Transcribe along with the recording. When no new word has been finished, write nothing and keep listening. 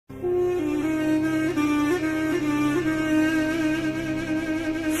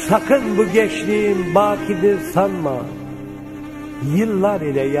Sakın bu gençliğin bakidir sanma, yıllar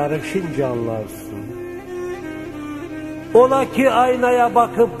ile yarışınca anlarsın. Ola ki aynaya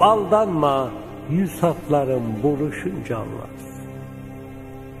bakıp aldanma, yüz hatların buruşunca anlarsın.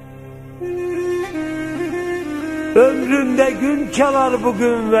 Ömründe gün çalar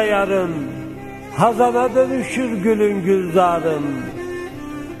bugün ve yarın, hazana dönüşür gülün gülzarın.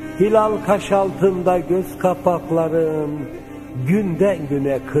 Hilal kaş altında göz kapakların, günden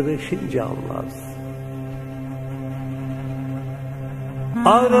güne kırışınca anlarsın.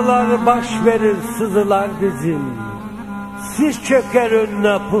 Ağrılar baş verir, sızılar dizin, sis çöker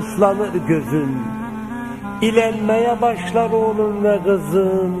önüne, puslanır gözün. İlenmeye başlar oğlun ve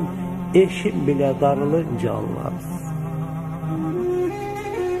kızın, eşin bile darılınca anlarsın.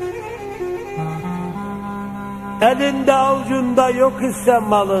 Elinde avucunda yok ise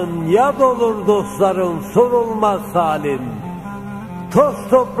malın, yad olur dostların, sorulmaz halin. Toz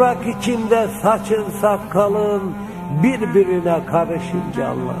toprak içinde saçın sakalın, birbirine karışınca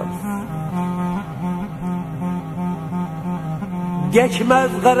anlarsın.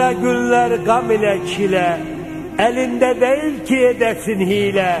 Geçmez kara günler gam ile çile, elinde değil ki edesin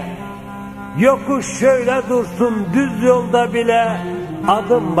hile. Yokuş şöyle dursun düz yolda bile,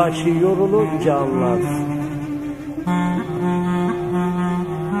 adım başı yorulunca anlarsın.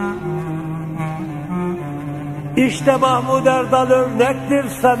 İşte Mahmud Erdal örnektir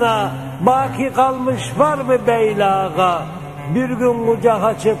sana, baki kalmış var mı beylağa? Bir gün kucak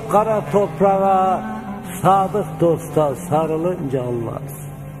açıp kara toprağa, sadık dosta sarılınca anlarsın.